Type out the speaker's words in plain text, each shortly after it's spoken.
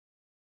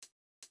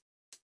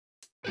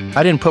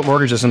I didn't put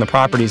mortgages in the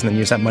properties and then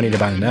use that money to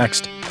buy the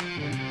next.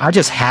 I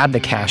just had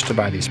the cash to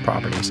buy these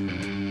properties.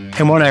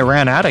 And when I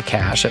ran out of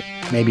cash at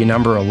maybe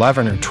number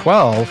 11 or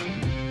 12,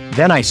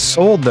 then I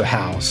sold the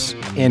house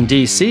in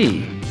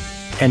DC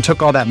and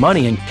took all that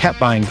money and kept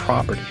buying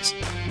properties.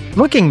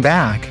 Looking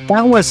back,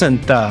 that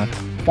wasn't the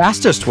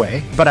fastest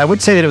way, but I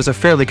would say that it was a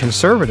fairly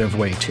conservative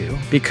way too,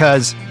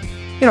 because,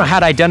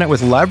 had I done it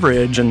with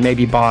leverage and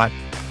maybe bought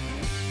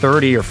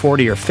 30 or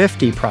 40 or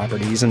 50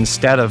 properties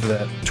instead of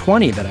the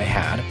 20 that I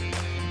had,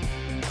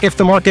 if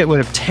the market would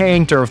have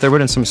tanked or if there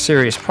would have been some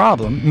serious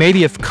problem,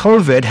 maybe if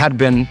COVID had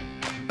been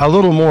a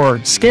little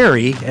more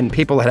scary and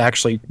people had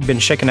actually been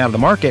shaken out of the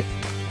market,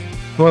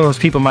 one of those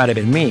people might have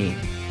been me.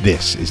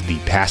 This is the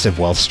Passive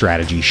Wealth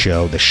Strategy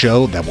Show, the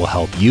show that will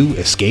help you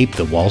escape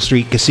the Wall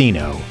Street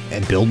casino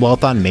and build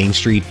wealth on Main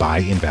Street by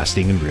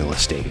investing in real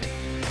estate.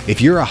 If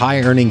you're a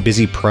high-earning,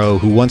 busy pro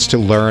who wants to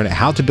learn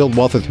how to build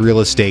wealth with real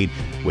estate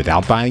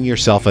without buying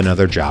yourself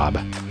another job,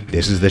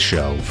 this is the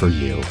show for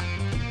you.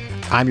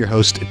 I'm your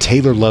host,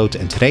 Taylor Lote,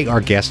 and today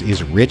our guest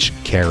is Rich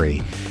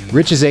Carey.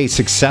 Rich is a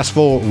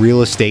successful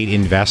real estate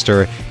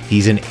investor.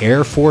 He's an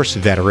Air Force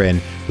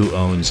veteran who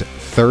owns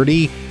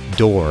 30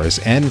 doors,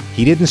 and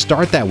he didn't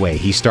start that way.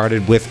 He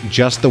started with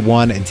just the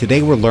one, and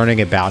today we're learning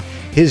about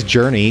his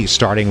journey,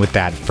 starting with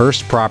that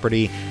first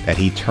property that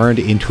he turned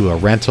into a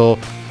rental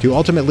to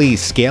ultimately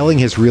scaling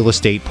his real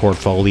estate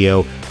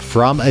portfolio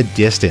from a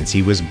distance.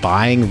 He was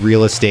buying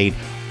real estate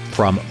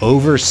from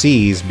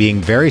overseas,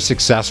 being very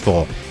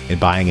successful in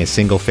buying his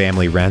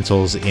single-family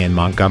rentals in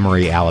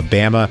Montgomery,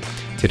 Alabama.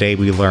 Today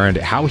we learned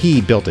how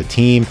he built a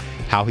team,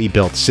 how he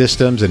built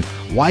systems, and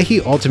why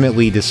he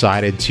ultimately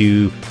decided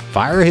to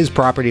fire his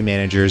property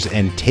managers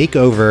and take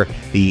over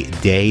the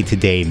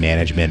day-to-day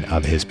management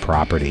of his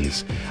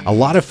properties. A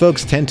lot of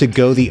folks tend to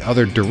go the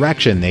other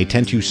direction. They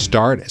tend to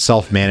start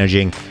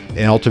self-managing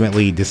and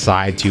ultimately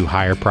decide to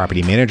hire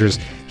property managers.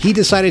 He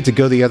decided to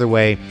go the other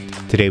way.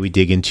 Today we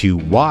dig into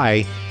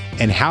why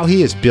and how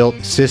he has built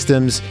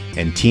systems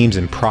and teams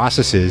and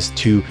processes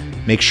to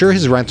make sure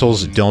his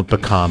rentals don't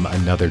become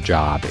another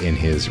job in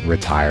his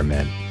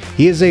retirement.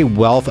 He is a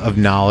wealth of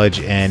knowledge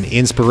and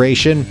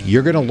inspiration.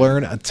 You're going to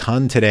learn a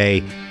ton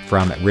today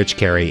from Rich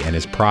Carey and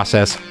his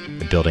process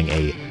of building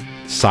a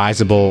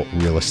sizable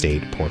real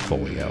estate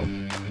portfolio.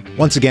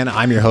 Once again,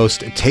 I'm your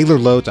host, Taylor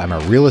Lote. I'm a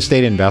real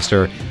estate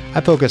investor.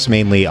 I focus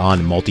mainly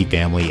on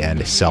multifamily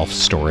and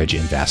self-storage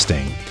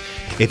investing.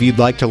 If you'd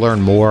like to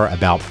learn more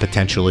about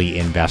potentially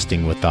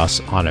investing with us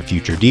on a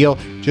future deal,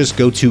 just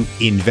go to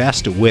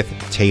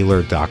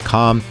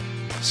investwithtaylor.com.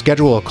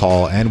 Schedule a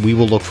call, and we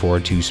will look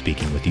forward to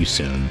speaking with you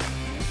soon.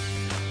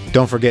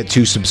 Don't forget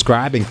to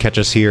subscribe and catch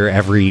us here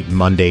every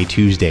Monday,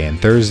 Tuesday, and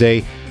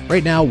Thursday.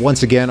 Right now,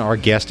 once again, our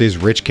guest is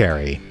Rich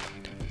Carey.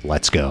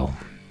 Let's go.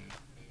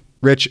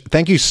 Rich,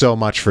 thank you so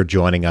much for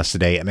joining us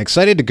today. I'm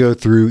excited to go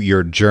through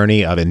your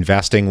journey of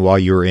investing while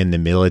you were in the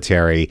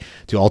military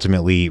to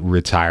ultimately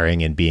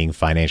retiring and being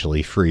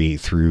financially free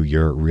through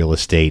your real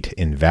estate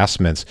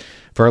investments.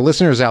 For our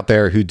listeners out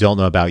there who don't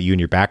know about you and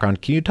your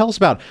background, can you tell us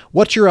about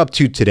what you're up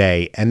to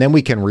today? And then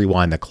we can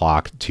rewind the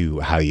clock to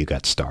how you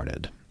got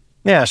started.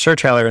 Yeah, sure,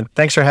 Taylor. And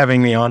thanks for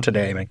having me on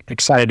today. I'm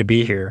excited to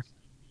be here.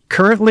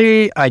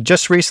 Currently, I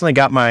just recently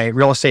got my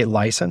real estate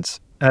license.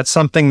 That's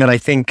something that I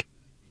think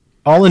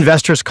all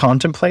investors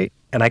contemplate,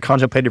 and I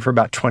contemplated for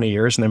about 20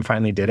 years and then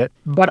finally did it.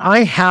 But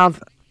I have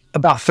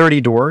about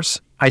 30 doors.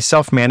 I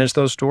self-manage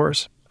those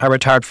doors. I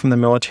retired from the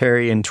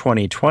military in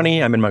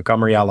 2020. I'm in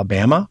Montgomery,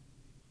 Alabama.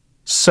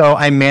 So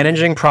I'm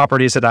managing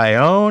properties that I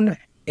own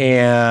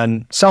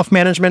and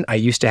self-management. I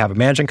used to have a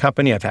managing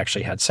company. I've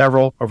actually had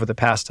several over the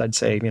past, I'd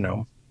say,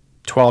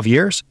 12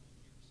 years.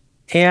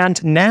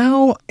 And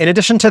now, in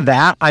addition to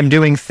that, I'm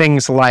doing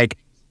things like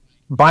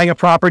buying a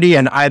property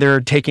and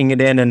either taking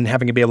it in and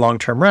having it be a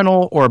long-term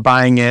rental or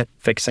buying it,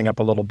 fixing up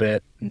a little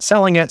bit and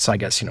selling it. So I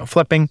guess,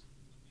 flipping.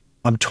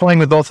 I'm toying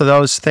with both of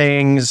those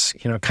things,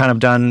 kind of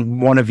done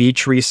one of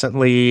each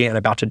recently and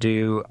about to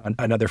do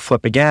another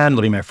flip again,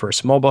 living my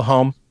first mobile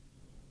home.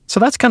 So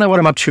that's kind of what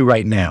I'm up to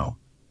right now.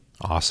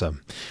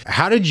 Awesome.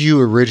 How did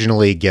you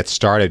originally get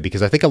started?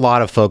 Because I think a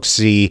lot of folks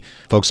see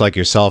folks like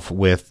yourself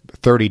with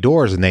 30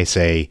 doors and they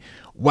say,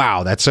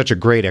 wow, that's such a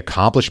great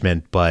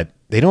accomplishment, but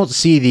they don't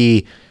see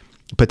the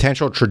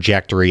potential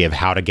trajectory of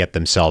how to get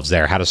themselves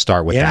there, how to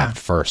start with that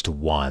first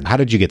one. How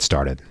did you get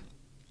started?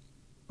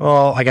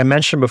 Well, like I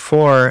mentioned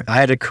before, I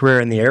had a career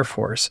in the Air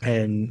Force,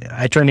 and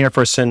I joined the Air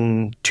Force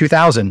in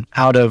 2000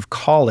 out of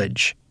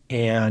college,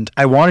 and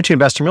I wanted to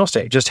invest in real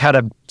estate, just had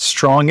a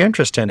strong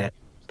interest in it.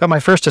 But my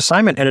first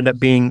assignment ended up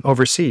being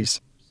overseas.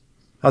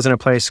 I was in a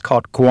place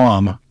called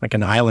Guam, like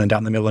an island out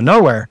in the middle of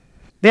nowhere.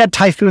 They had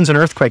typhoons and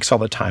earthquakes all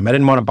the time. I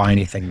didn't want to buy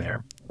anything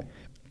there.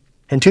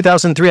 In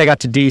 2003, I got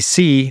to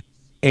DC,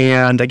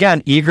 and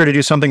again, eager to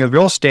do something with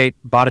real estate,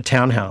 bought a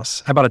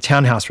townhouse. I bought a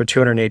townhouse for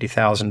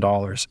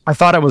 $280,000. I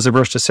thought it was the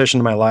worst decision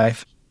of my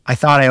life. I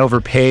thought I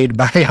overpaid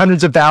by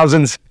hundreds of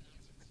thousands,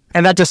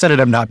 and that just ended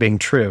up not being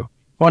true.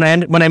 When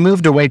I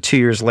moved away 2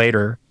 years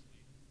later,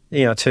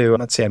 I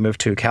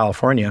moved to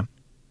California,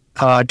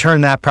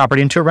 turned that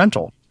property into a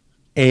rental.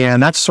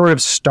 And that sort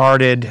of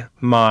started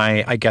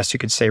my, I guess you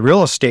could say,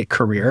 real estate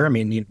career. I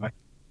mean,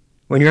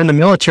 when you're in the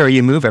military,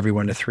 you move every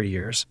 1 to 3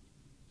 years.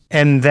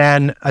 And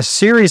then a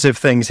series of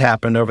things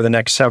happened over the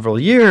next several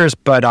years,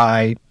 but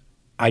I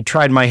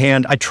tried my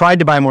hand. I tried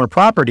to buy more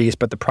properties,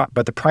 but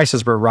the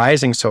prices were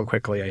rising so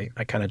quickly,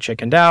 I kind of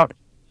chickened out.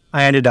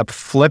 I ended up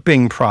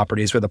flipping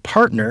properties with a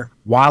partner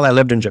while I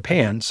lived in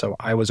Japan, so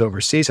I was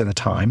overseas at the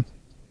time.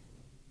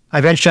 I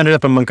eventually ended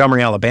up in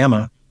Montgomery,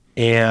 Alabama,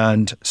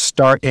 and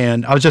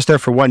I was just there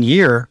for 1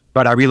 year,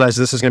 but I realized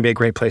this is going to be a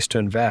great place to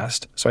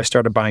invest. So I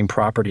started buying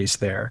properties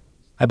there.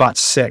 I bought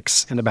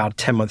 6 in about a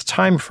 10-month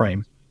time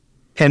frame,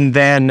 and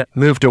then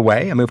moved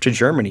away. I moved to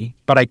Germany,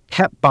 but I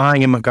kept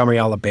buying in Montgomery,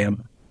 Alabama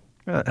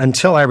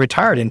until I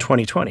retired in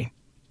 2020.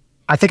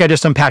 I think I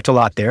just unpacked a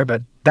lot there,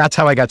 but that's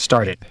how I got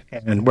started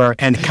and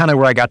kind of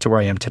where I got to where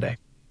I am today.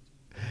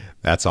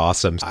 That's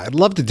awesome. I'd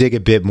love to dig a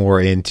bit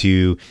more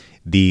into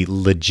the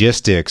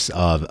logistics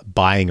of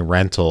buying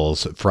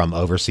rentals from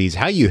overseas,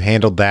 how you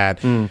handled that,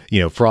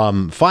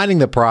 from finding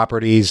the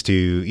properties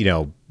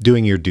to,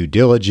 doing your due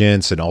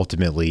diligence and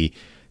ultimately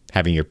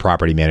having your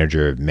property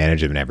manager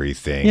manage them and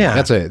everything.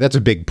 Yeah. That's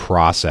a big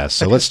process.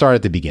 So let's start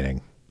at the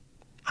beginning.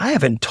 I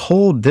haven't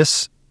told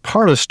this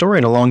part of the story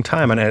in a long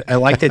time, and I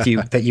like that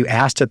you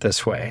asked it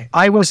this way.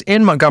 I was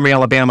in Montgomery,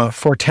 Alabama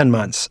for 10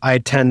 months. I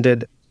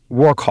attended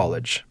War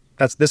College.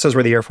 This is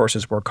where the Air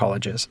Force's War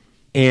College is.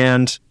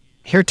 And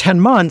here 10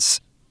 months,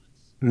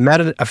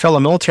 met a fellow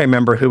military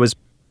member who was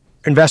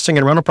investing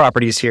in rental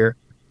properties here.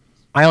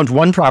 I owned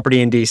one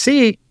property in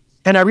DC,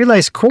 and I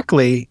realized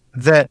quickly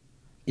that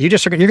you're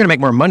going to make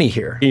more money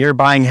here. You're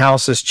buying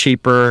houses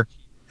cheaper,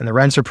 and the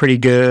rents are pretty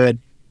good.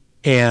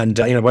 And,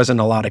 it wasn't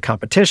a lot of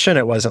competition.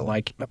 It wasn't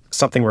like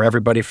something where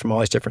everybody from all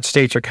these different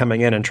states are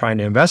coming in and trying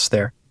to invest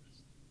there.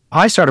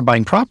 I started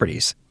buying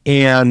properties.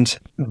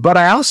 But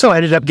I also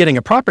ended up getting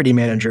a property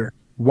manager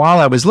while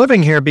I was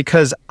living here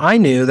because I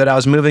knew that I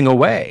was moving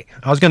away.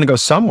 I was going to go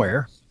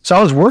somewhere. So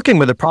I was working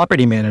with a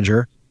property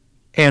manager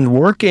and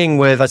working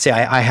with, let's say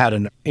I had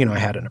an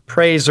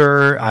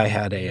appraiser. I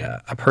had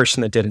a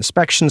person that did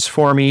inspections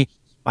for me.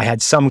 I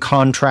had some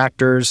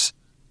contractors.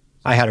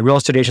 I had a real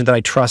estate agent that I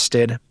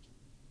trusted.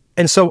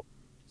 And so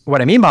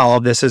what I mean by all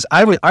of this is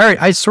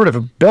I sort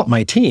of built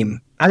my team.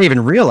 I didn't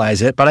even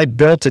realize it, but I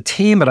built a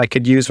team that I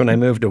could use when I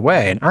moved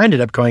away. And I ended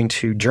up going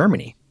to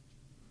Germany.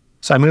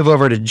 So I moved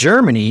over to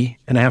Germany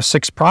and I have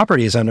 6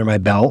 properties under my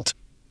belt.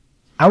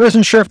 I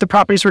wasn't sure if the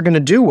properties were going to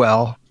do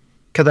well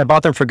because I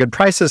bought them for good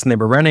prices and they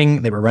were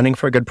renting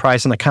for a good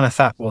price. And I kind of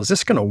thought, well, is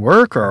this going to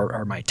work or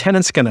are my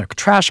tenants going to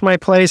trash my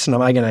place? And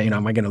am I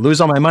going to lose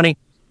all my money?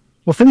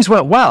 Well, things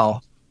went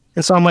well.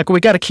 And so I'm like, well,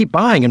 we got to keep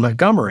buying in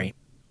Montgomery.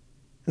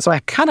 And so I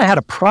kind of had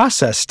a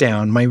process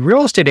down. My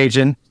real estate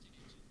agent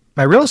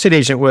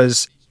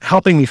was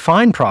helping me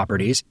find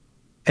properties,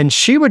 and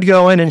she would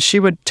go in and she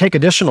would take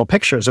additional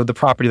pictures of the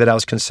property that I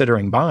was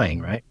considering buying,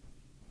 right?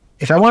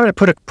 If I wanted to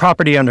put a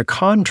property under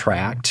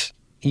contract,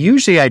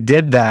 usually I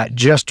did that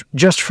just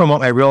from what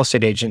my real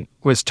estate agent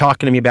was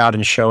talking to me about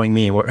and showing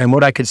me and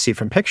what I could see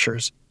from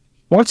pictures.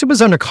 Once it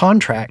was under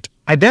contract,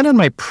 I then had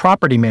my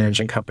property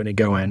management company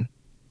go in.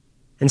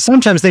 And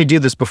sometimes they do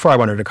this before I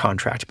went under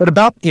contract. But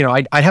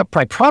I'd have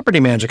my property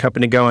management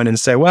company go in and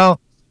say, well,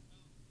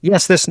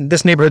 yes, this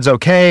neighborhood's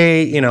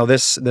okay.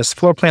 This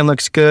floor plan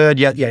looks good.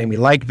 Yeah, we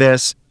like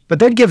this. But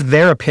they'd give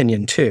their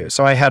opinion too.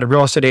 So I had a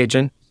real estate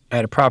agent, I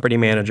had a property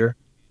manager.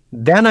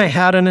 Then I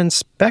had an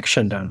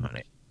inspection done on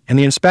it. And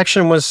the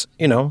inspection was,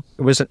 it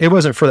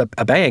wasn't for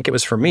a bank, it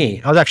was for me.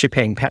 I was actually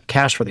paying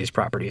cash for these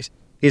properties.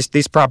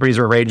 These properties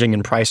were ranging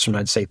in price from,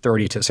 I'd say,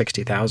 $30,000 to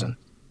 $60,000.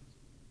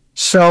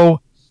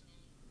 So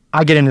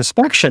I get an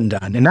inspection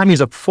done, and that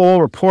means a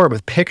full report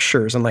with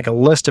pictures and like a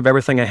list of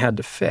everything I had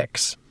to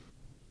fix.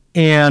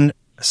 And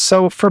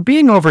so for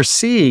being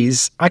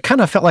overseas, I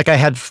kind of felt like I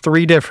had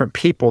 3 different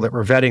people that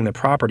were vetting the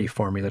property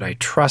for me that I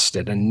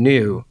trusted and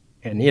knew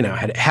and,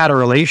 had a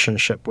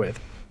relationship with.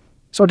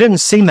 So it didn't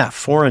seem that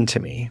foreign to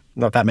me. I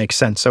don't know if that makes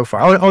sense so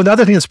far. The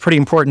other thing that's pretty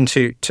important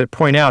to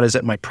point out is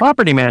that my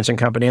property management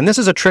company, and this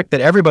is a trick that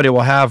everybody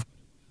will have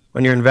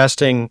when you're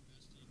investing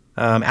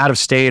out of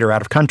state or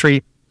out of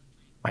country,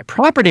 my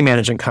property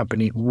management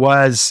company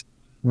was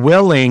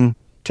willing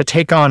to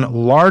take on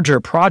larger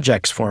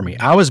projects for me.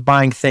 I was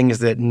buying things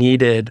that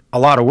needed a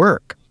lot of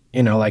work,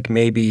 like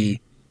maybe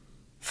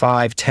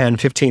 $5,000,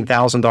 $10,000,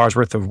 $15,000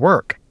 worth of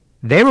work.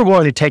 They were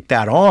willing to take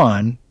that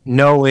on,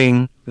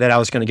 knowing that I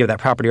was going to give that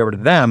property over to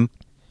them.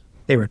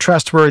 They were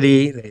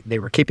trustworthy. They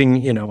were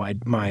keeping,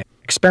 my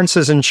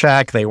expenses in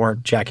check. They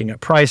weren't jacking up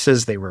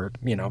prices. They were,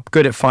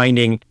 good at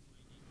finding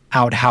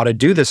out how to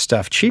do this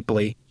stuff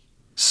cheaply.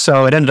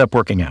 So it ended up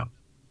working out.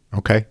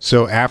 Okay.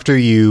 So after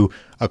you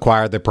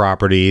acquired the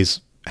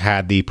properties,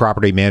 had the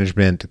property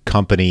management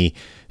company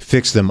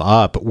fix them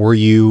up, were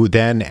you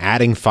then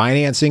adding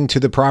financing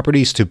to the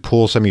properties to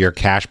pull some of your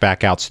cash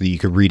back out so that you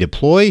could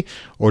redeploy,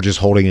 or just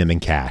holding them in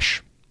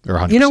cash? Or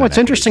 100% what's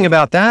equity? interesting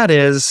about that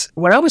is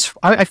when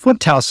I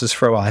flipped houses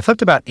for a while. I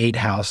flipped about 8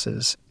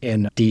 houses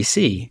in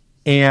DC.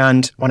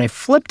 And when I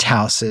flipped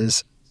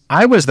houses,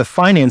 I was the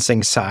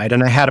financing side,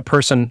 and I had a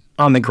person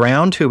on the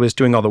ground who was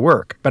doing all the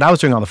work, but I was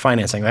doing all the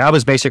financing. Like, I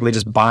was basically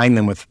just buying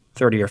them with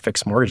 30-year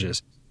fixed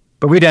mortgages,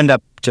 but we'd end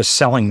up just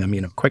selling them,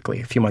 quickly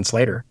a few months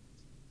later.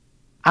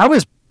 I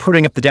was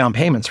putting up the down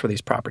payments for these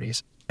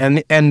properties,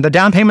 and the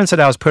down payments that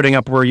I was putting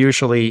up were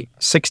usually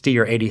 $60,000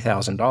 or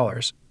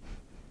 $80,000,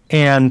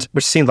 and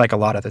which seemed like a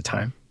lot at the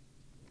time.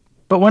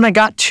 But when I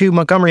got to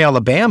Montgomery,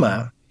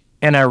 Alabama,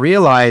 and I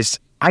realized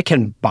I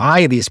can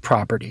buy these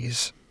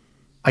properties,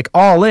 like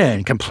all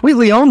in,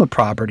 completely own the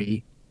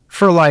property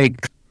for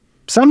like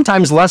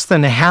sometimes less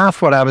than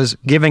half what I was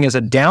giving as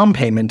a down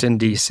payment in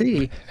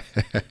DC.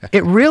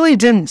 It really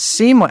didn't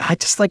seem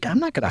like, I'm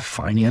not going to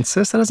finance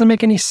this. That doesn't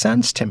make any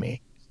sense to me.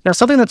 Now,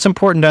 something that's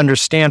important to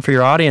understand for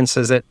your audience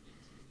is that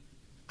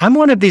I'm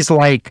one of these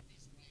like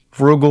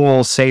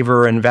frugal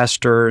saver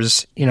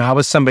investors. I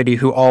was somebody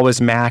who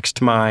always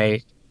maxed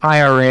my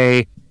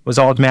IRA, was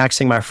always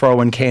maxing my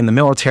 401k in the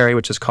military,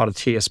 which is called a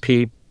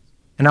TSP.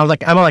 And I was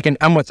like,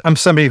 I'm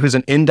somebody who's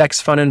an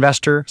index fund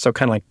investor. So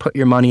kind of like put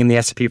your money in the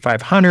S&P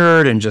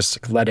 500 and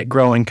just let it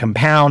grow and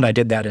compound. I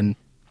did that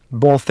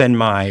both in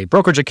my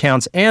brokerage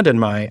accounts and in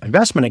my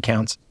investment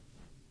accounts.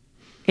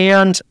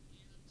 And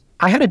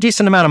I had a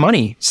decent amount of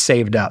money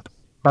saved up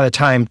by the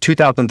time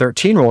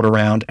 2013 rolled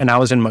around, and I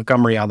was in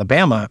Montgomery,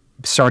 Alabama,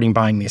 starting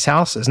buying these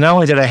houses. Not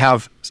only did I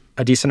have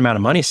a decent amount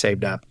of money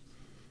saved up,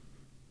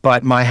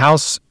 but my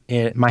house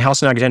in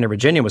Alexandria,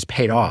 Virginia was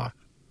paid off.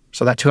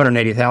 So that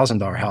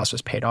 $280,000 house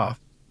was paid off.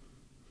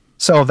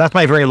 So that's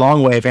my very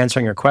long way of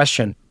answering your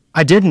question.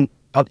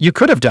 You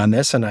could have done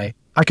this, and I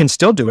can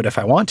still do it if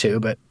I want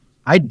to, but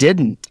I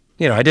didn't.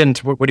 I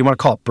didn't, what do you want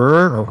to call it,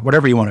 BRRRR or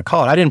whatever you want to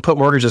call it. I didn't put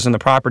mortgages in the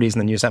properties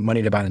and then use that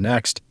money to buy the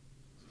next.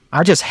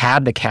 I just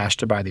had the cash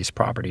to buy these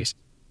properties.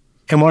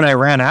 And when I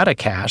ran out of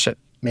cash at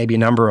maybe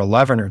number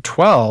 11 or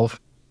 12,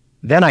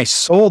 then I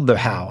sold the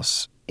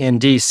house in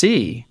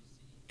DC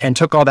and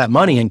took all that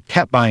money and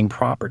kept buying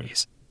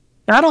properties.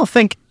 Now, I don't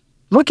think,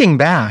 looking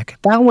back,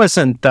 that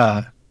wasn't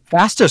the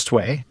fastest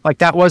way. Like,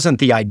 that wasn't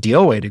the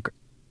ideal way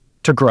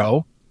to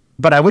grow.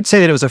 But I would say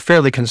that it was a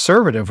fairly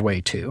conservative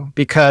way too,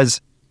 because,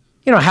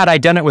 had I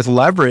done it with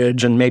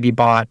leverage and maybe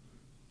bought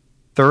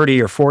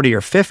 30 or 40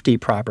 or 50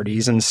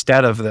 properties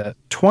instead of the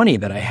 20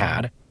 that I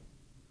had,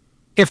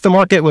 if the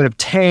market would have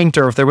tanked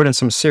or if there would have been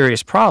some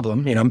serious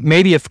problem,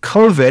 maybe if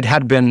COVID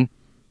had been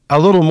a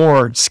little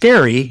more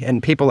scary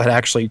and people had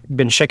actually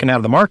been shaken out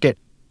of the market,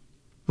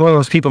 one of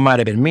those people might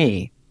have been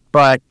me.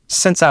 But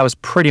since I was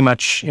pretty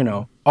much,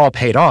 all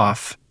paid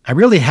off, I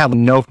really had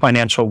no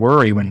financial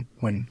worry when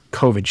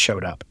COVID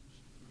showed up.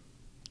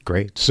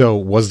 Great. So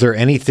was there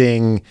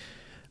anything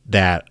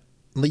that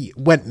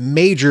went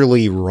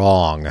majorly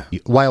wrong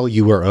while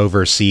you were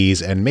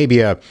overseas, and maybe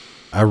a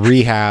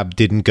rehab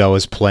didn't go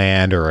as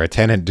planned, or a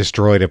tenant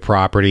destroyed a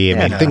property?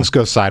 I mean, things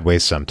go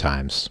sideways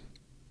sometimes.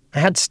 I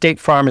had State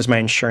Farm as my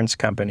insurance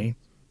company.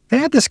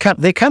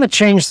 They kind of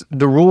changed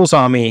the rules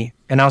on me,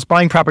 and I was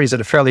buying properties at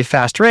a fairly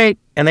fast rate,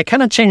 and they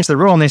kind of changed the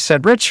rule, and they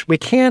said, Rich, we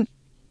can't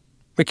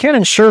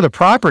insure the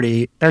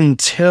property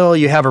until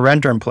you have a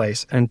renter in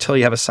place, until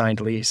you have a signed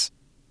lease.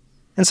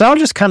 And so I was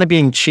just kind of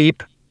being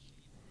cheap.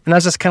 And I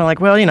was just kind of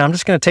like, well, I'm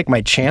just going to take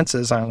my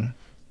chances on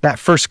that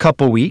first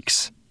couple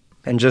weeks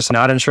and just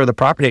not insure the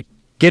property,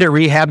 get it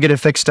rehab, get it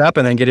fixed up,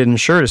 and then get it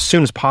insured as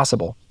soon as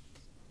possible.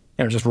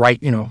 Just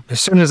as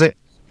soon as it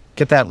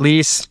get that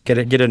lease, get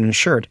it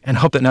insured, and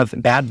hope that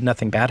nothing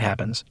bad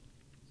happens.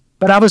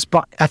 But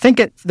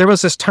there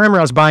was this time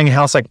where I was buying a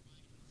house like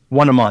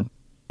one a month.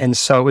 And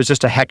so it was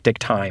just a hectic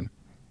time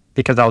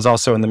because I was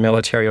also in the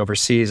military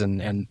overseas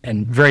and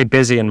very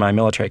busy in my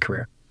military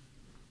career.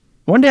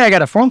 One day I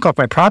got a phone call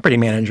from my property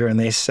manager, and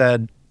they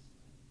said,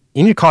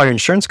 you need to call your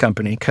insurance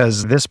company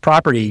because this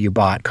property you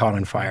bought caught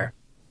on fire.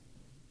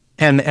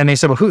 And they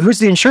said, well, who's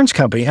the insurance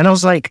company? And I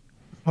was like,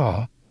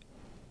 I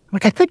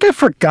think I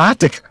forgot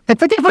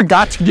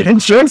to get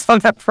insurance on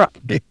that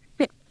property.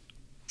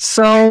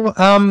 So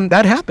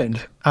that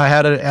happened. I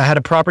had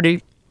a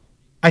property.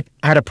 I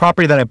had a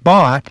property that I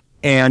bought,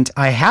 and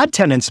I had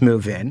tenants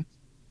move in,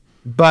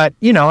 but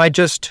I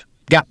just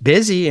got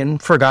busy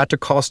and forgot to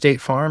call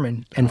State Farm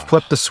and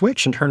flip the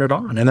switch and turn it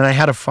on. And then I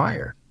had a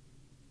fire.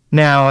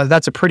 Now,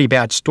 that's a pretty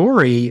bad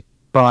story,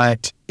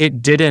 but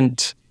it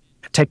didn't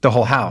take the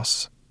whole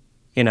house.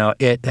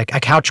 A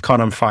couch caught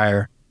on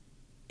fire.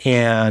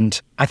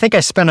 And I think I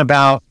spent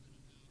about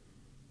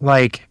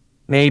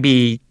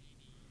maybe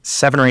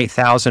 $7,000 or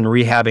 $8,000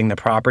 rehabbing the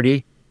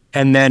property.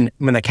 And then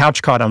when the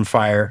couch caught on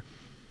fire,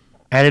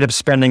 I ended up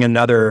spending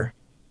another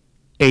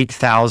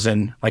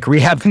 $8,000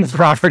 rehabbing the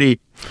property,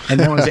 and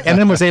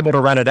then was able to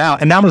rent it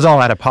out. And that was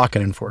all out of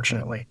pocket,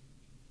 unfortunately.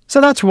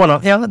 So that's one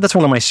of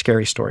my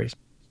scary stories.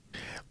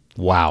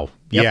 Wow.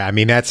 Yep. Yeah. I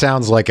mean, that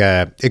sounds like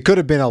it could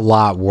have been a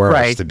lot worse,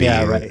 right. To be,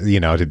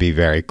 to be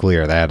very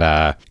clear.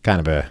 That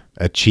kind of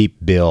a cheap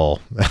bill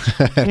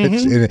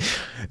Mm-hmm.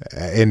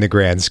 in the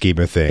grand scheme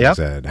of things, yep.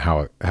 And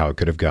how it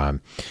could have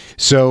gone.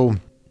 So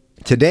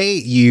today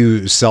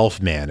you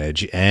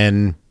self-manage,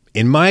 and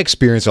in my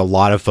experience, a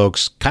lot of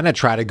folks kind of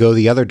try to go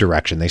the other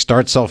direction. They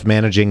start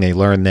self-managing. They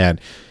learn that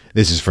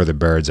this is for the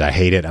birds. I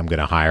hate it. I'm going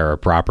to hire a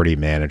property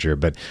manager.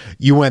 But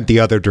you went the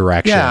other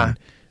direction. Yeah.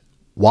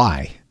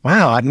 Why?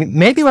 Wow. I mean,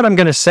 maybe what I'm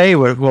going to say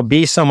will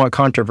be somewhat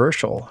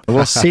controversial.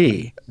 We'll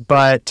see.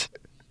 But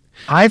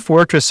I've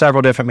worked with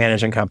several different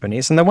managing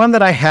companies. And the one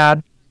that I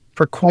had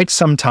for quite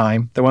some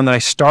time, the one that I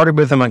started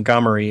with in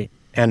Montgomery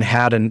and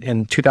had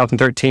in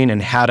 2013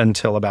 and had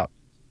until about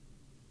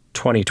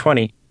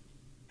 2020,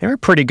 they were a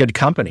pretty good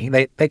company.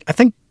 I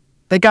think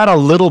they got a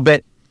little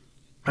bit,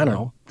 I don't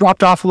know,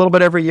 dropped off a little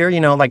bit every year,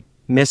 like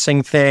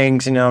missing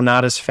things,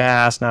 not as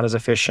fast, not as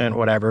efficient,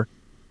 whatever.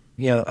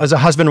 As a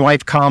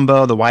husband-wife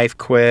combo, the wife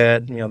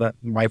quit, the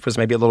wife was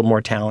maybe a little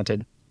more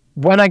talented.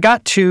 When I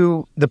got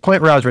to the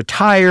point where I was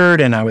retired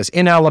and I was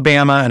in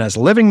Alabama and I was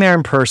living there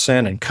in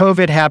person and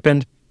COVID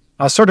happened,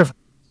 I was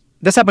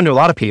this happened to a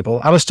lot of people.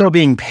 I was still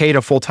being paid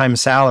a full-time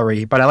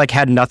salary, but I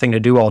had nothing to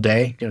do all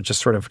day,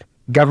 just sort of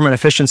government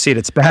efficiency at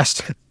its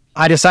best.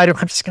 I decided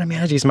I'm just going to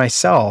manage these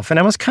myself. And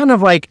I was kind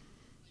of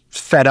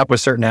fed up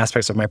with certain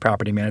aspects of my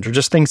property manager,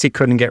 just things he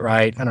couldn't get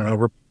right. I don't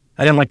know.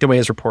 I didn't like the way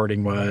his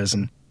reporting was.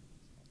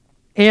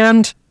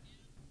 And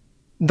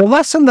the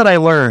lesson that I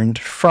learned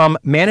from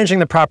managing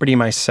the property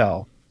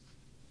myself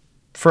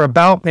for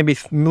about maybe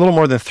a little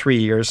more than 3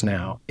 years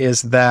now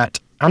is that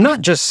I'm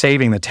not just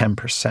saving the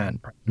 10%.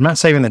 I'm not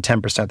saving the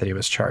 10% that he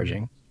was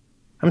charging.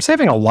 I'm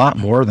saving a lot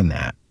more than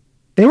that.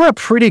 They were a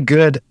pretty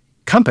good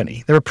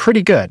company. They were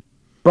pretty good,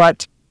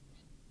 but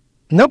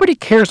nobody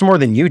cares more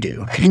than you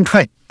do.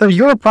 They're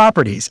your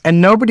properties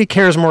and nobody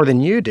cares more than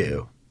you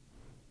do.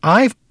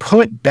 I've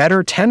put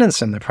better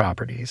tenants in the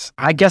properties.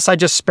 I guess I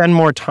just spend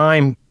more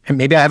time and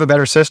maybe I have a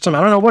better system.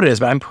 I don't know what it is,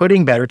 but I'm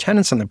putting better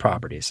tenants in the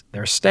properties.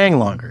 They're staying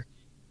longer.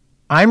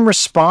 I'm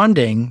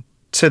responding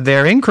to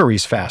their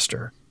inquiries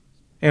faster.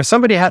 If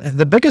somebody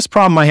the biggest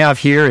problem I have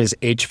here is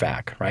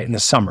HVAC, right? In the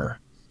summer,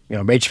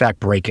 HVAC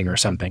breaking or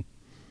something.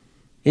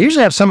 You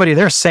usually have somebody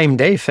there same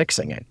day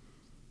fixing it.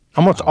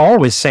 Almost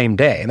always same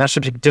day. And that's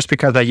just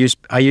because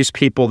I use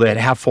people that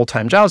have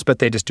full-time jobs, but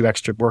they just do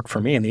extra work for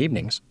me in the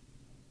evenings.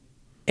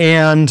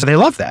 And they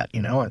love that,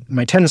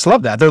 My tenants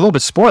love that. They're a little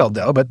bit spoiled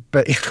though, but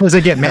because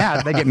they get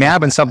mad. They get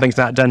mad when something's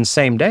not done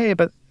same day,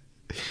 but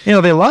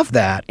they love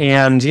that.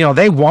 And,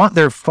 they want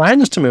their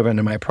friends to move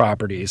into my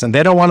properties and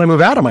they don't want to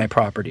move out of my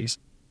properties.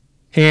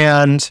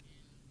 And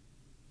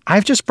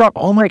I've just brought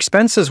all my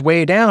expenses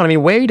way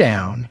down. Way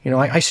down.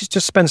 I used to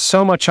spend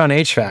so much on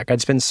HVAC.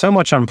 I'd spend so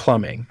much on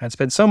plumbing. I'd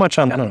spend so much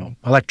on,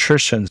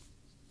 electricians.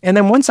 And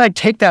then once I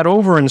take that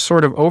over and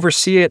sort of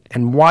oversee it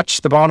and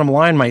watch the bottom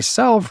line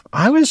myself,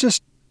 I was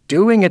just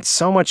doing it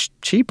so much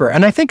cheaper.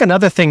 And I think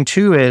another thing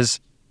too is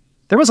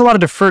there was a lot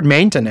of deferred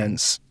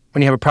maintenance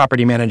when you have a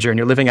property manager and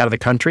you're living out of the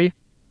country.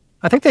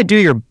 I think they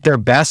do their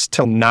best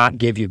to not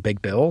give you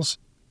big bills.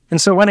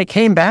 And so when I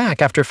came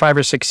back after 5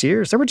 or 6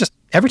 years,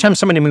 every time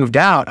somebody moved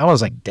out, I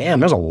was like, damn,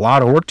 there's a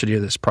lot of work to do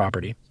to this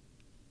property.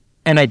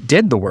 And I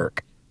did the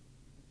work.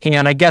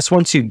 And I guess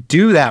once you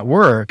do that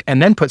work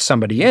and then put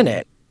somebody in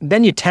it,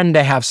 then you tend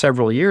to have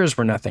several years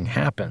where nothing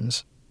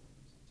happens.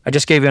 I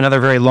just gave you another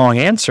very long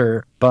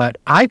answer, but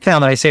I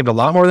found that I saved a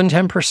lot more than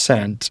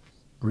 10%,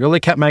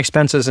 really kept my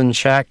expenses in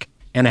check,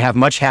 and I have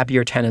much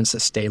happier tenants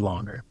that stay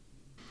longer.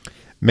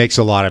 Makes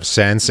a lot of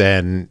sense.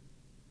 And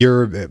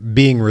you're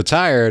being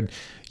retired,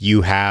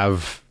 you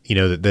have,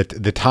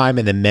 the time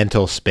and the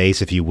mental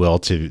space, if you will,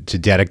 to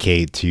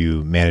dedicate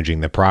to managing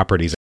the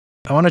properties.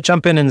 I want to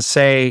jump in and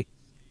say,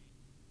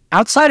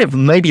 outside of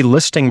maybe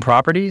listing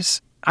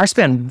properties, I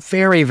spend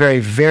very, very,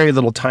 very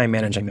little time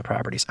managing the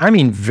properties.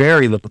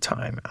 Very little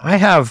time. I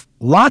have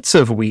lots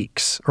of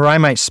weeks where I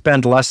might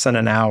spend less than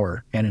an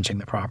hour managing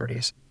the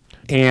properties.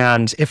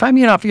 And if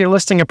if you're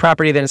listing a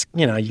property, then it's,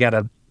 you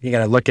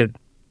gotta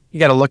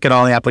look at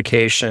all the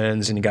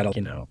applications and you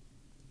gotta,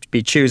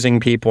 be choosing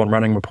people and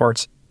running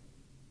reports.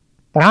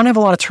 But I don't have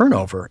a lot of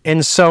turnover.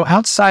 And so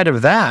outside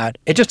of that,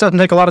 it just doesn't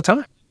take a lot of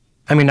time.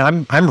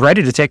 I'm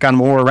ready to take on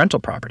more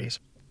rental properties.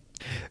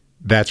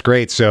 That's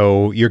great.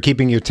 So you're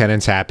keeping your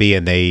tenants happy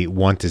and they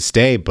want to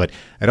stay, but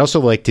I'd also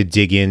like to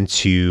dig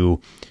into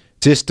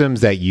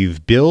systems that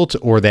you've built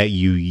or that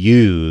you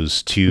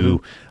use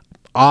to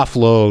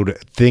offload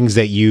things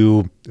that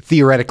you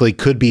theoretically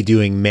could be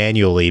doing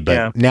manually,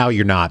 but now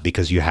you're not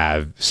because you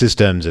have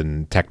systems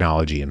and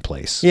technology in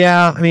place.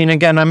 Yeah.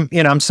 Again,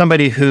 I'm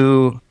somebody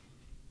who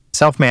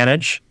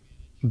self-manage,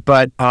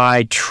 but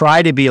I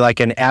try to be like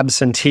an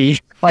absentee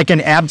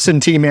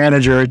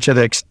manager to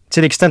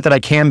the extent that I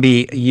can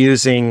be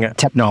using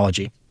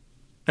technology.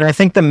 And I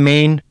think the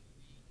main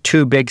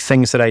two big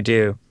things that I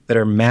do that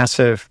are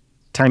massive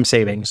time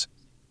savings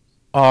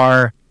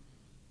are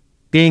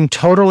being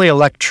totally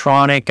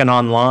electronic and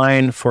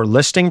online for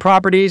listing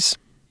properties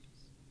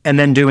and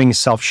then doing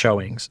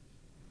self-showings.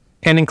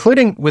 And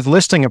including with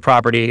listing a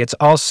property, it's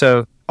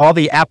also all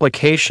the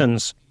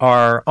applications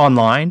are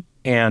online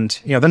and,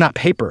 they're not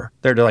paper.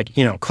 They're like,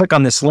 click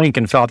on this link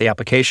and fill out the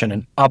application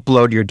and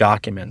upload your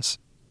documents.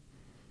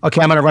 Okay,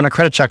 I'm going to run a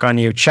credit check on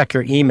you, check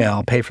your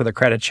email, pay for the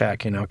credit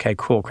check. Okay,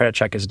 cool, credit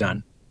check is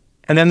done.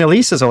 And then the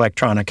lease is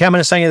electronic. Okay, I'm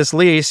going to send you this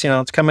lease,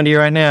 it's coming to you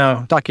right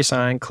now.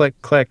 DocuSign,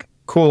 click.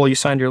 cool, you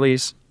signed your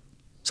lease.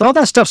 So all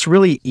that stuff's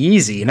really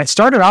easy. And it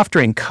started off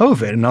during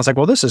COVID. And I was like,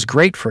 well, this is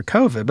great for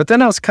COVID. But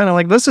then I was kind of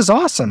like, this is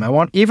awesome.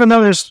 Even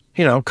though there's,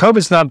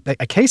 COVID's not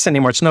a case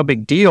anymore, it's no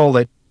big deal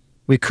that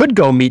we could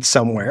go meet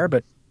somewhere,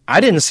 but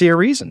I didn't see a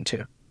reason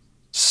to.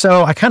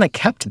 So I kind of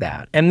kept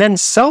that. And then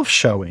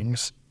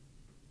self-showings.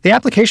 The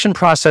application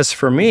process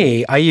for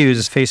me, I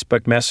use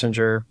Facebook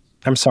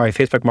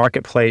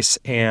Marketplace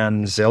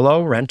and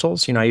Zillow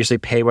rentals. I usually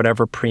pay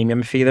whatever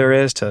premium fee there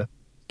is to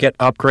get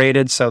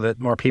upgraded so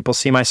that more people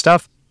see my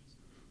stuff.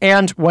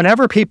 And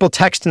whenever people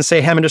text and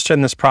say, hey, I'm interested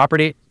in this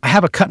property, I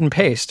have a cut and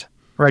paste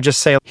where I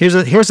just say, here's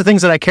the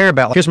things that I care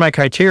about. Here's my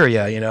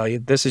criteria.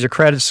 This is your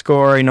credit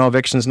score, no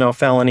evictions, no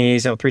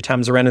felonies, 3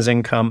 times the rent is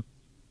income.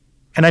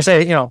 And I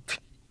say, do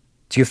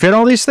you fit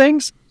all these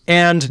things?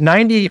 And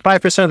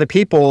 95% of the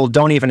people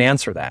don't even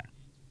answer that.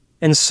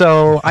 And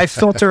so I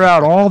filter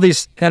out all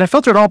these, and I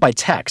filter it all by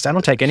text. I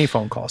don't take any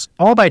phone calls,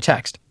 all by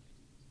text.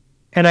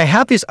 And I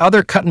have these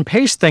other cut and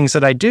paste things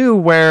that I do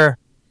where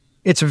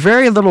it's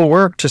very little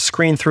work to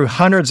screen through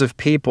hundreds of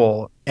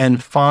people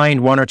and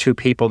find 1 or 2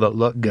 people that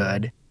look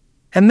good.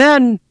 And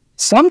then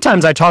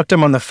sometimes I talk to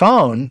them on the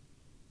phone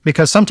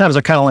because sometimes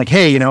they're kind of like,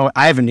 hey,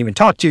 I haven't even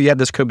talked to you yet.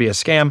 This could be a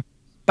scam.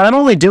 But I'm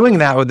only doing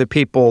that with the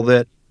people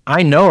that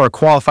I know are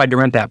qualified to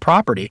rent that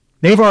property.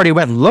 They've already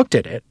went and looked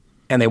at it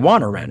and they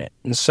want to rent it.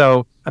 And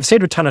so I've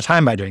saved a ton of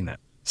time by doing that.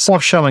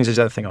 Self-showings is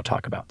the other thing I'll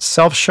talk about.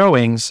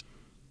 Self-showings,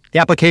 the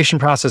application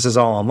process is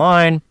all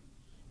online.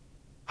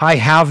 I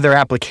have their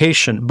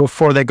application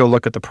before they go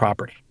look at the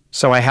property.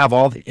 So I have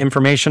all the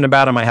information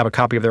about them. I have a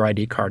copy of their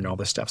ID card and all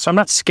this stuff. So I'm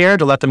not scared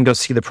to let them go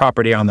see the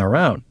property on their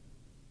own.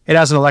 It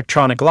has an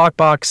electronic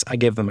lockbox. I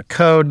give them a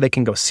code. They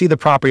can go see the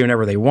property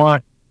whenever they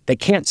want. They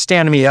can't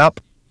stand me up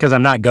because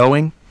I'm not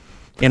going.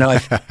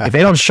 If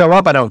they don't show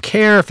up, I don't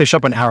care. If they show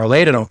up an hour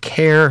late, I don't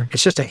care.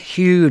 It's just a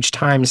huge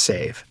time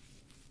save.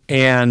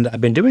 And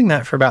I've been doing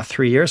that for about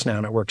 3 years now,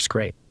 and it works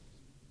great.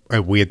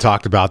 We had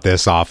talked about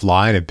this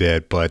offline a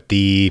bit, but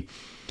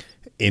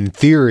in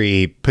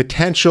theory,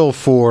 potential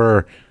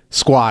for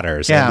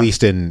squatters, at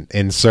least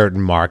in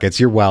certain markets,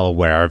 you're well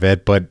aware of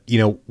it. But,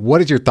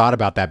 what is your thought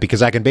about that?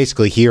 Because I can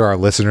basically hear our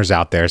listeners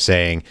out there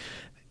saying,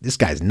 this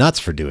guy's nuts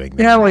for doing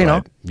that. Yeah,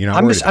 well,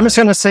 I'm just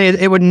going to say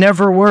it would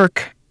never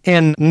work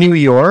in New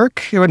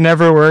York. It would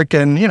never work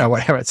in,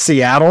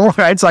 Seattle,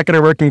 right? It's not going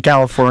to work in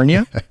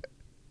California.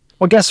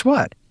 Well, guess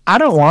what? I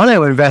don't want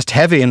to invest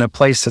heavy in a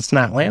place that's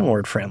not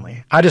landlord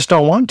friendly. I just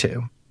don't want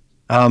to.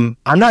 I'm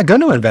not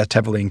going to invest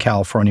heavily in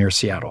California or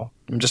Seattle.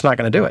 I'm just not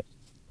going to do it.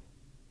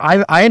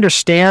 I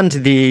understand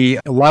the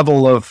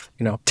level of,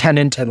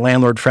 tenant and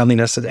landlord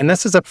friendliness. And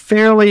this is a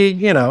fairly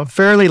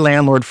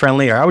landlord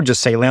friendly, or I would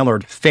just say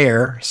landlord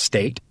fair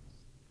state.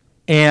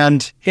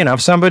 And,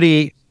 if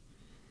somebody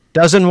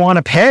doesn't want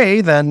to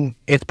pay, then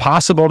it's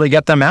possible to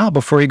get them out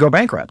before you go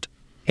bankrupt.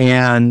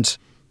 And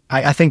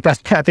I think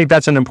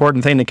that's an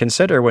important thing to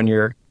consider when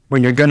you're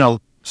going to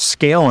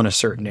scale in a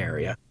certain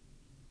area.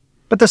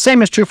 But the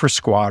same is true for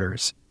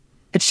squatters.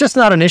 It's just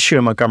not an issue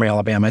in Montgomery,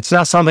 Alabama. It's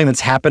not something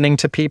that's happening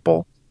to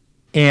people.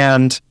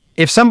 And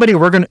if somebody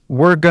were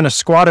going to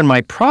squat in my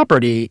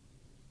property,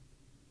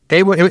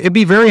 it'd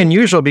be very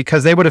unusual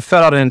because they would have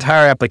filled out an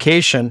entire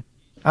application.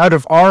 I would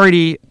have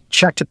already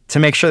checked to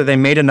make sure that they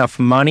made enough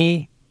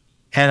money,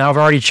 and I've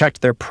already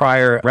checked their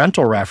prior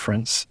rental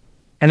reference.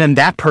 And then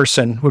that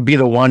person would be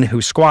the one who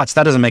squats.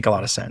 That doesn't make a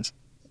lot of sense.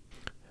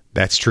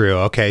 That's true.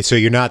 Okay. So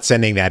you're not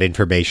sending that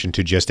information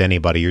to just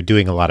anybody. You're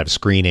doing a lot of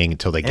screening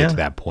until they get to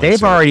that point.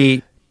 They've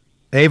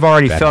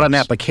already filled out an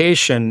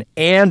application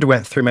and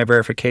went through my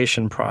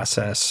verification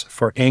process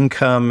for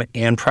income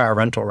and prior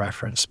rental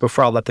reference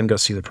before I'll let them go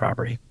see the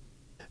property.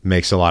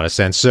 Makes a lot of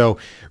sense. So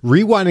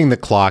rewinding the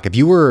clock, if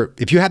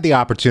you had the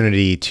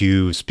opportunity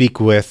to speak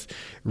with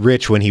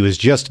Rich when he was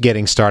just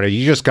getting started,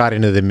 you just got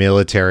into the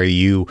military,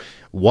 you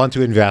want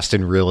to invest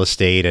in real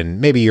estate, and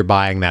maybe you're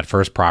buying that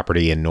first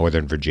property in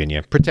Northern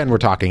Virginia. Pretend we're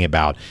talking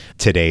about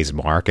today's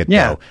market,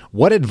 though.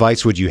 What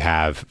advice would you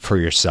have for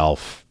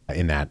yourself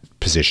in that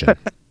position?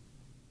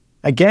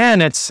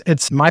 Again,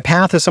 it's my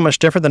path is so much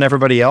different than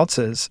everybody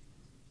else's.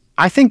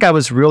 I think I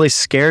was really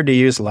scared to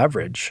use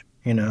leverage.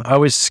 I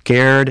was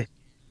scared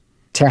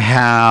to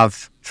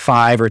have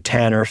 5 or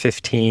 10 or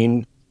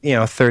 15,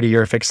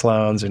 30-year fixed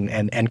loans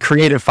and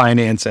creative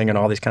financing and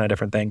all these kind of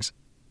different things.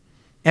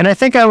 And I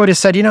think I would have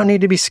said, you don't need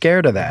to be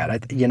scared of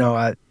that.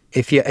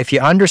 If you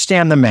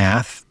understand the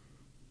math,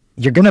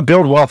 you're going to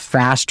build wealth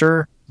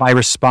faster by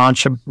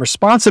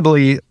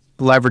responsibly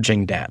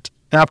leveraging debt.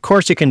 Now, of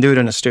course, you can do it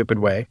in a stupid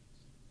way.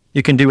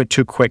 You can do it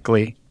too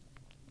quickly.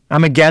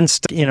 I'm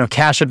against,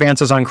 cash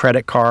advances on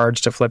credit cards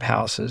to flip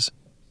houses.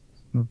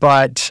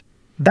 But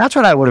that's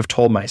what I would have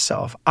told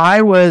myself.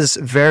 I was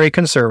very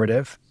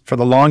conservative. For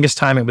the longest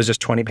time, it was just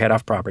 20 paid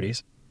off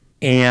properties.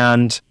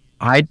 And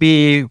I'd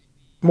be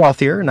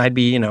wealthier and I'd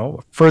be,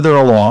 further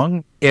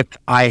along if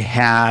I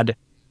had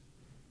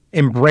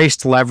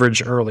embraced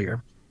leverage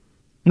earlier.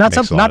 Not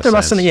the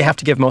lesson that you have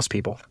to give most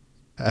people.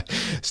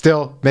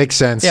 Still makes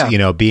sense.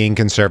 Yeah. Being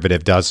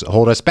conservative does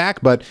hold us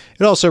back, but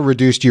it also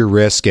reduced your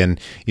risk. And,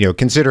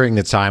 considering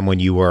the time when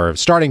you were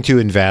starting to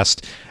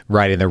invest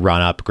right in the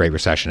run up, Great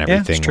Recession,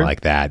 everything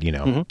like that,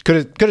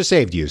 could have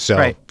saved you.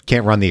 So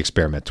can't run the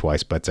experiment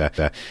twice. But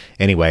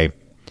anyway,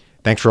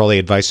 thanks for all the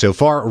advice so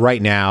far.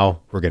 Right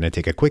now, we're going to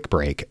take a quick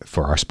break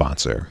for our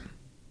sponsor.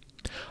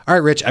 All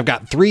right, Rich, I've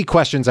got 3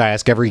 questions I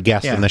ask every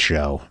guest on the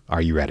show.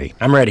 Are you ready?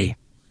 I'm ready.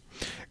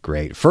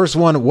 Great. First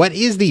one, what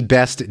is the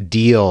best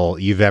deal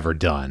you've ever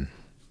done?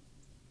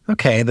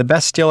 Okay, the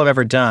best deal I've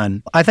ever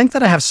done. I think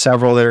that I have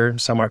several that are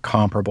somewhat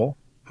comparable,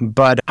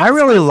 but I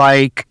really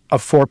like a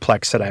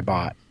fourplex that I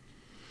bought.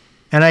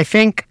 And I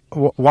think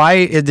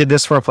why did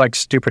this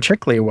fourplex do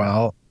particularly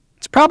well?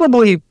 It's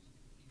probably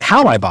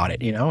how I bought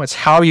it. It's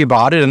how you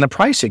bought it and the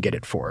price you get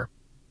it for.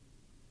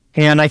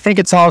 And I think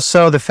it's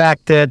also the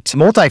fact that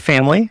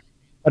multifamily,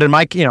 but in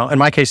my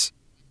case,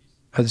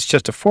 it's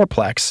just a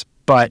fourplex,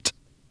 but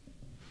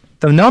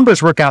the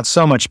numbers work out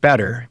so much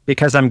better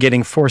because I'm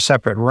getting 4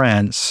 separate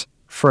rents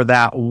for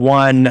that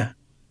one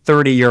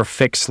 30-year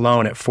fixed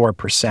loan at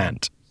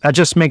 4%. That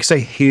just makes a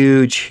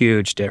huge,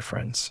 huge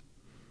difference.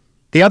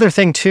 The other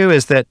thing too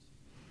is that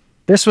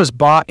this was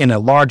bought in a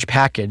large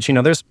package.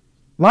 There's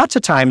lots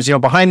of times,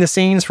 behind the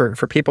scenes for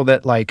people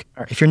that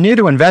if you're new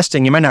to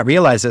investing, you might not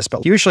realize this,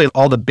 but usually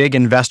all the big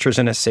investors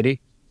in a city,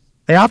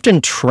 they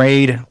often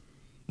trade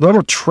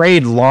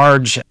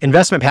large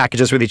investment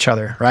packages with each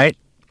other, right?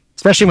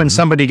 Especially when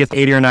somebody gets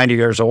 80 or 90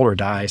 years old or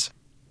dies.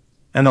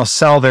 And they'll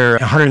sell their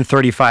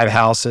 135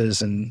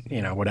 houses and,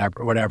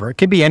 whatever. It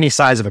could be any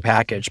size of a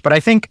package. But I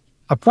think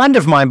a friend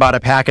of mine bought a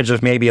package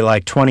of maybe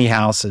 20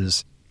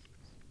 houses.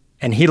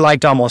 And he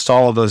liked almost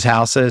all of those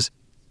houses.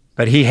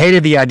 But he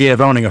hated the idea of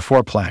owning a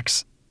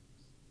fourplex.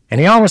 And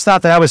he almost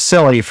thought that I was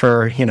silly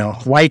for,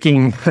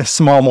 liking a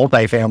small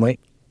multifamily.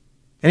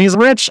 And he's,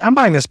 Rich, I'm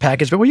buying this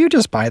package, but will you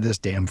just buy this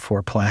damn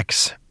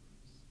fourplex?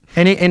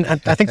 And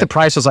I think the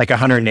price was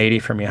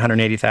 $180,000 for me,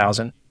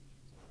 $180,000.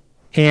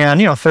 And,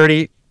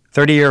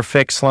 30-year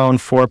fixed loan,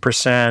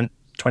 4%,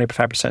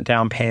 25%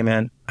 down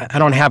payment. I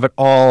don't have it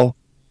all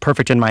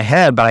perfect in my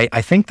head, but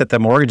I think that the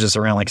mortgage is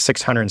around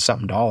 $600 and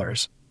something.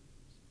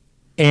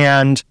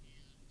 And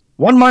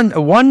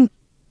one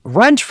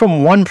rent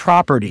from one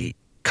property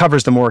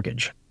covers the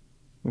mortgage.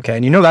 Okay,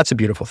 and that's a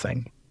beautiful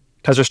thing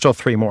because there's still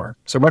 3 more.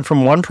 So rent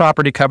from one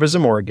property covers the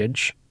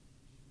mortgage.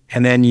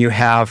 And then you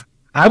have,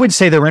 I would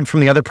say the rent from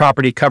the other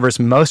property covers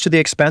most of the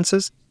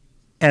expenses.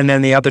 And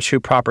then the other 2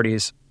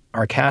 properties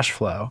are cash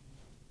flow.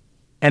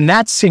 And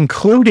that's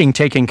including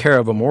taking care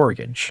of a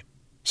mortgage.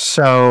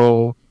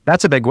 So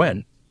that's a big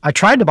win. I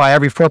tried to buy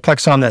every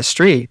fourplex on that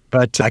street,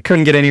 but I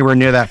couldn't get anywhere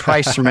near that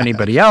price from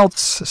anybody else.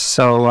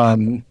 So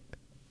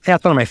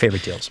that's one of my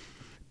favorite deals.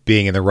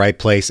 Being in the right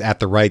place at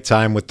the right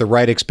time with the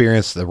right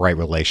experience, the right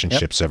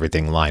relationships,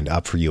 everything lined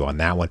up for you on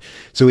that one.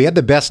 So we had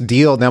the best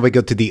deal. Now we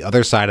go to the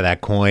other side of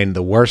that coin,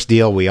 the worst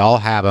deal. We all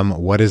have them.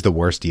 What is the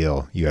worst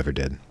deal you ever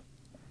did?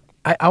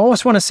 I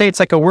almost want to say it's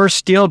like a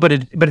worst deal, but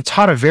it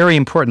taught a very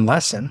important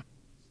lesson.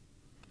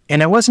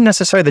 And it wasn't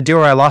necessarily the deal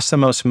where I lost the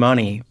most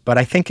money, but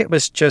I think it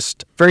was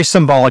just very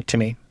symbolic to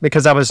me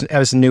because I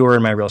was newer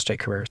in my real estate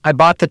career. I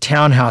bought the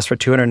townhouse for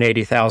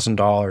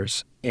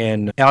 $280,000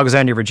 in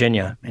Alexandria,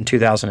 Virginia in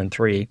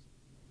 2003.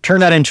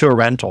 Turned that into a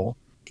rental.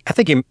 I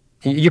think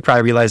you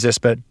probably realize this,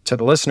 but to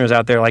the listeners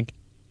out there,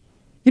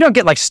 you don't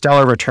get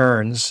stellar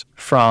returns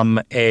from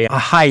a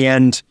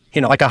high-end,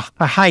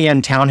 a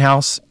high-end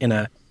townhouse in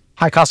a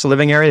high cost of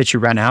living area that you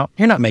rent out.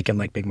 You're not making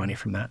big money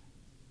from that.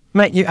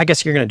 I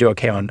guess you're going to do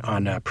okay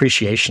on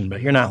appreciation, but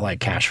you're not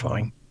cash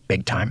flowing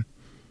big time.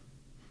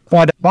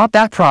 Well, I bought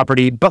that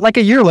property, but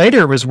a year later,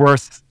 it was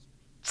worth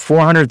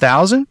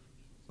 $400,000.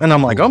 And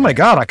I'm oh my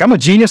God, I'm a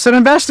genius at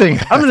investing.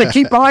 I'm going to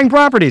keep buying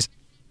properties.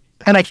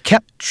 And I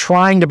kept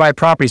trying to buy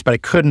properties, but I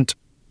couldn't.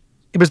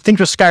 Things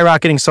were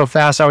skyrocketing so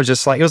fast. I was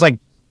just it was like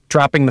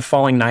dropping the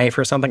falling knife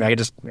or something. I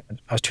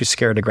was too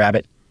scared to grab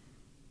it.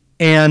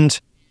 And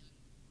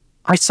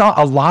I saw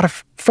a lot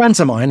of friends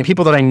of mine and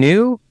people that I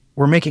knew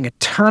were making a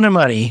ton of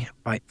money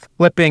by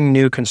flipping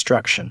new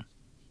construction.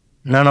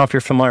 And I don't know if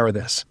you're familiar with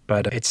this,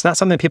 but it's not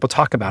something people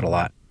talk about a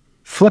lot.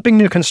 Flipping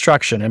new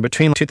construction. And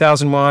between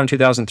 2001 and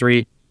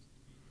 2003,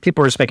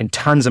 people were just making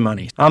tons of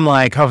money. I'm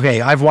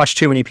okay, I've watched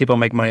too many people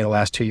make money the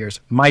last 2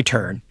 years. My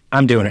turn.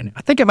 I'm doing it.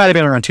 I think it might have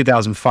been around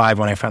 2005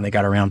 when I finally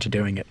got around to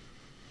doing it.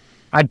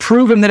 I'd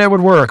proven that it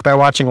would work by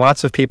watching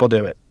lots of people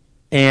do it.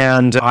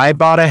 And I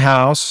bought a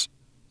house,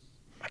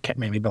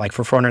 maybe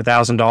for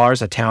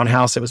 $400,000, a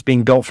townhouse that was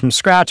being built from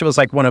scratch. It was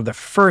one of the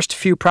first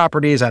few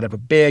properties out of a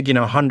big,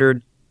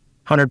 100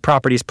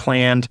 properties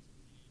planned.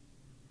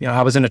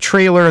 I was in a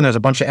trailer and there's a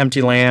bunch of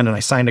empty land and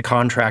I signed a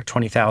contract,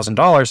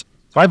 $20,000.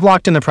 So I've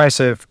locked in the price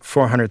of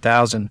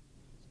 $400,000.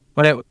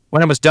 When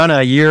it was done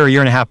a year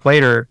and a half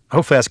later,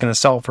 hopefully that's going to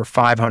sell for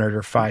 $500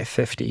 or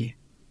 $550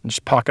 and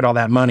just pocket all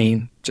that money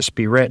and just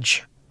be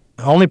rich.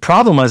 The only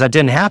problem was that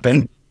didn't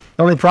happen.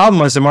 The only problem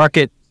was the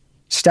market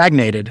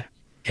stagnated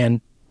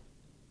and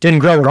didn't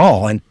grow at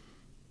all. And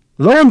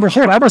lo and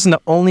behold, I wasn't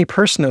the only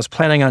person that was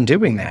planning on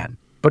doing that.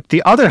 But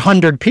the other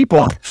 100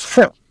 people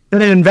that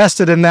had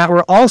invested in that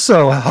were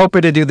also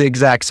hoping to do the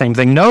exact same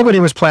thing. Nobody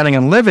was planning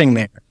on living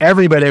there.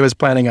 Everybody was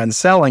planning on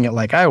selling it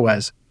like I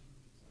was.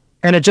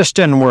 And it just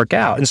didn't work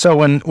out. And so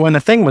when the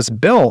thing was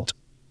built,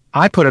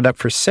 I put it up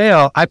for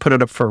sale, I put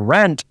it up for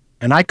rent,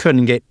 and I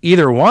couldn't get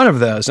either one of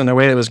those in a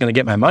way that was going to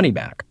get my money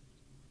back.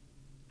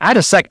 I had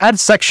a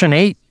Section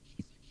 8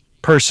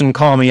 person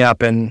call me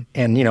up and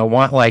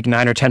want like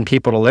 9 or 10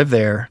 people to live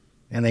there,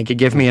 and they could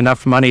give me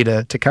enough money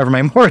to cover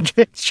my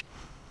mortgage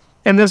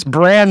and this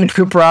brand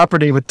new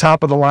property with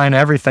top of the line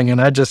everything, and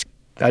I just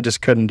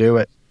couldn't do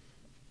it.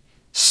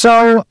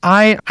 So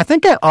I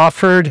think I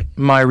offered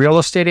my real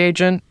estate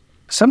agent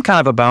some kind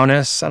of a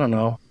bonus, I don't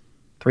know,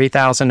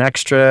 $3,000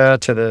 extra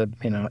to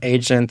the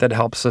agent that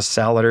helps us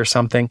sell it or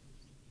something.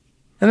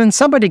 And then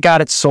somebody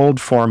got it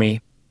sold for me,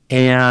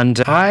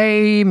 and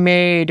I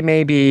made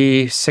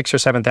maybe $6,000 or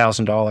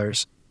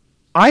 $7,000.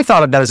 I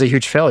thought of that as a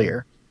huge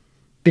failure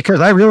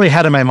because I really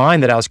had in my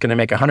mind that I was going to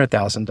make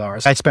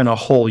 $100,000. I spent a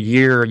whole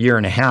year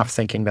and a half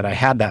thinking that I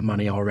had that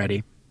money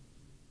already.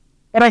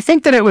 And I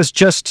think that it was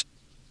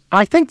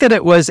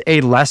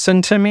a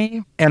lesson to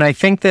me, and I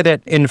think that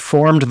it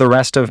informed the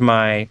rest of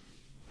my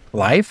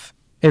life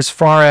as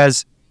far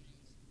as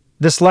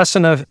this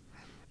lesson of,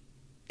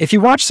 if you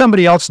watch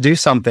somebody else do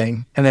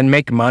something and then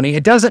make money,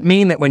 it doesn't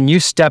mean that when you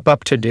step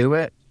up to do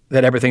it,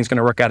 that everything's going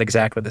to work out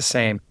exactly the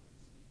same.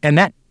 And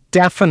that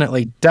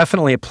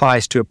definitely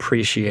applies to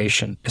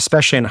appreciation,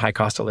 especially in high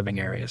cost of living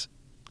areas.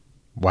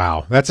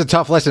 Wow. That's a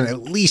tough lesson.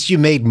 At least you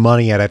made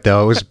money at it,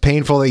 though. It was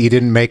painful that you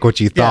didn't make what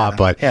you thought,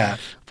 but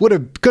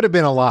could have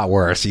been a lot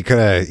worse. You could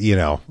have,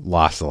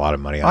 lost a lot of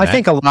money on that. I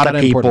think a lot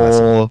of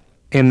people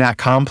in that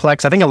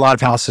complex, I think a lot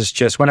of houses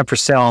just went up for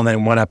sale and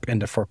then went up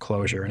into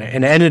foreclosure, and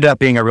it ended up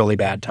being a really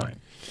bad time.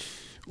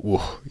 Ooh,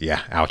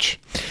 yeah, ouch.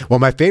 Well,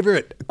 my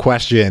favorite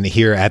question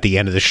here at the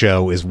end of the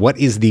show is, what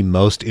is the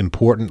most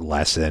important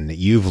lesson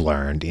you've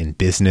learned in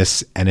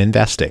business and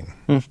investing?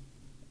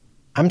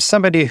 I'm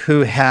somebody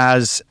who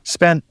has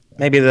spent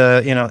maybe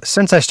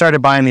since I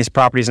started buying these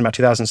properties in about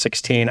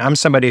 2016, I'm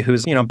somebody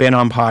who's, been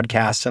on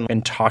podcasts and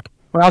been talking.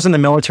 When I was in the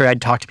military,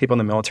 I'd talk to people in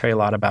the military a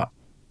lot about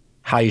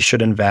how you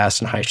should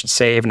invest and how you should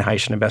save and how you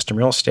should invest in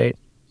real estate.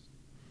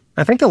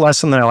 I think the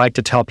lesson that I like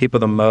to tell people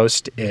the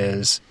most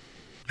is,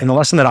 and the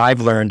lesson that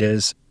I've learned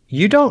is,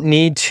 you don't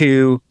need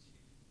to,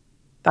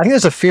 I think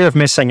there's a fear of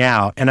missing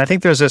out. And I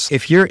think there's this,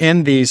 if you're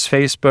in these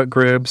Facebook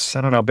groups,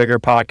 I don't know, Bigger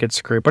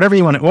Pockets group,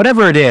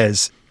 whatever it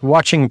is,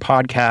 watching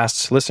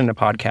podcasts, listening to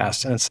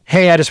podcasts, and it's,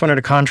 hey, I just wanted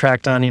a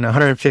contract on,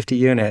 150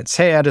 units.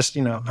 Hey,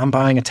 I'm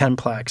buying a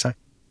 10-plex. And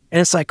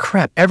it's like,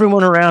 crap,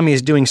 everyone around me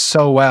is doing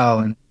so well,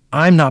 and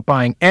I'm not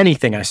buying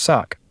anything. I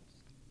suck.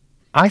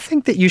 I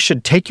think that you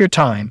should take your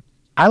time.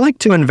 I like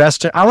to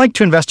invest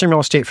in real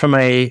estate from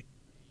a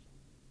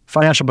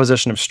financial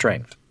position of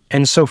strength.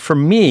 And so for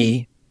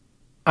me,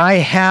 I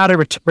had a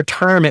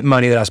retirement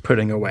money that I was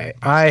putting away.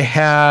 I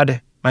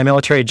had my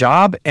military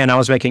job, and I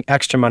was making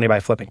extra money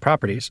by flipping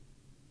properties.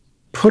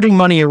 Putting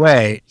money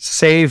away,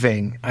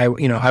 saving.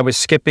 I was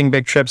skipping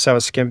big trips. I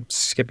was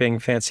skipping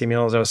fancy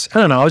meals. I was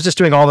just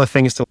doing all the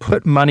things to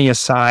put money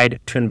aside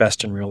to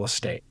invest in real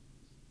estate.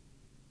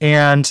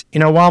 And,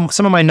 while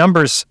some of my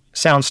numbers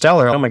sound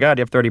stellar, oh my God,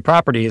 you have 30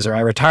 properties, or I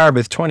retired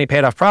with 20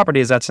 paid off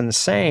properties, that's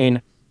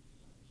insane.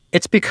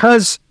 It's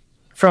because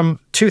from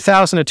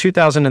 2000 to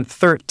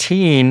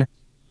 2013,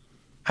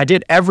 I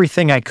did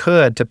everything I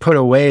could to put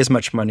away as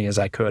much money as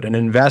I could and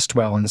invest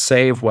well and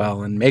save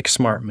well and make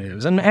smart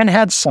moves and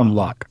had some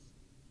luck.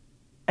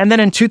 And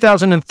then in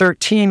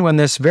 2013, when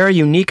this very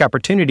unique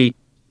opportunity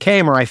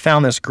came where I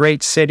found this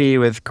great city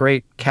with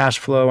great cash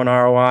flow and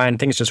ROI and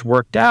things just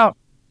worked out,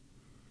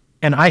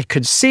 and I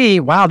could see,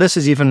 wow, this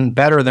is even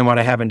better than what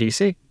I have in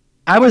DC.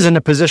 I was in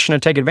a position to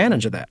take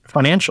advantage of that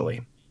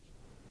financially.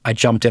 I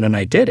jumped in and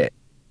I did it.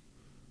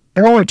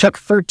 It only took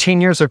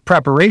 13 years of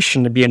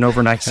preparation to be an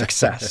overnight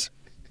success.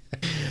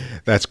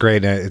 That's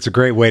great. It's a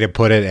great way to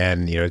put it.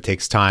 And, it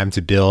takes time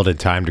to build and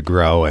time to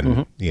grow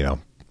and,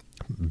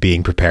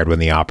 being prepared when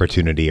the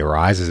opportunity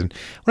arises. And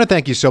I want to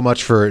thank you so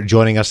much for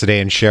joining us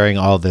today and sharing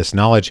all this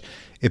knowledge.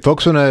 If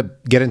folks want to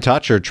get in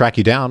touch or track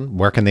you down,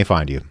 where can they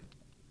find you?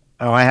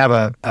 Oh, I have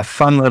a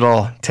fun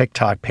little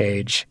TikTok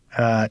page.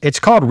 It's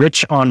called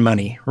Rich on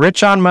Money.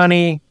 Rich on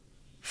Money.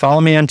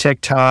 Follow me on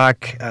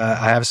TikTok.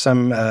 I have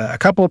a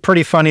couple of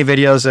pretty funny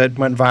videos that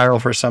went viral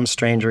for some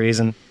strange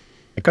reason.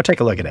 Go take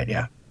a look at it,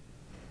 yeah.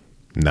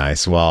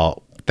 Nice.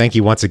 Well, thank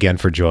you once again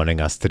for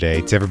joining us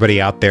today. To everybody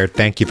out there,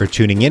 thank you for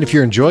tuning in. If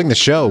you're enjoying the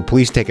show,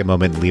 please take a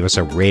moment and leave us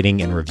a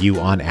rating and review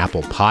on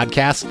Apple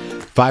Podcasts.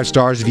 5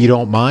 stars if you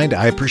don't mind.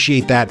 I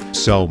appreciate that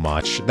so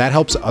much. That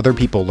helps other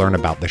people learn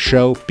about the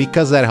show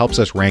because that helps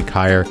us rank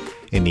higher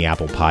in the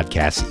Apple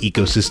Podcasts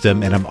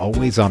ecosystem. And I'm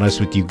always honest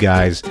with you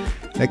guys.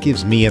 That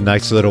gives me a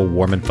nice little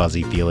warm and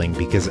fuzzy feeling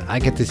because I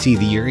get to see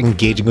that you're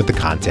engaging with the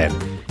content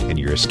and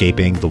you're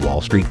escaping the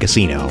Wall Street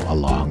casino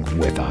along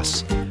with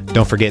us.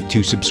 Don't forget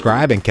to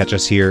subscribe and catch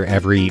us here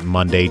every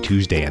Monday,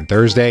 Tuesday, and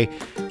Thursday.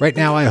 Right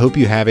now, I hope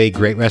you have a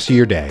great rest of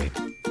your day,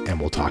 and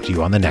we'll talk to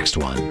you on the next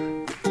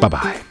one.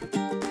 Bye-bye.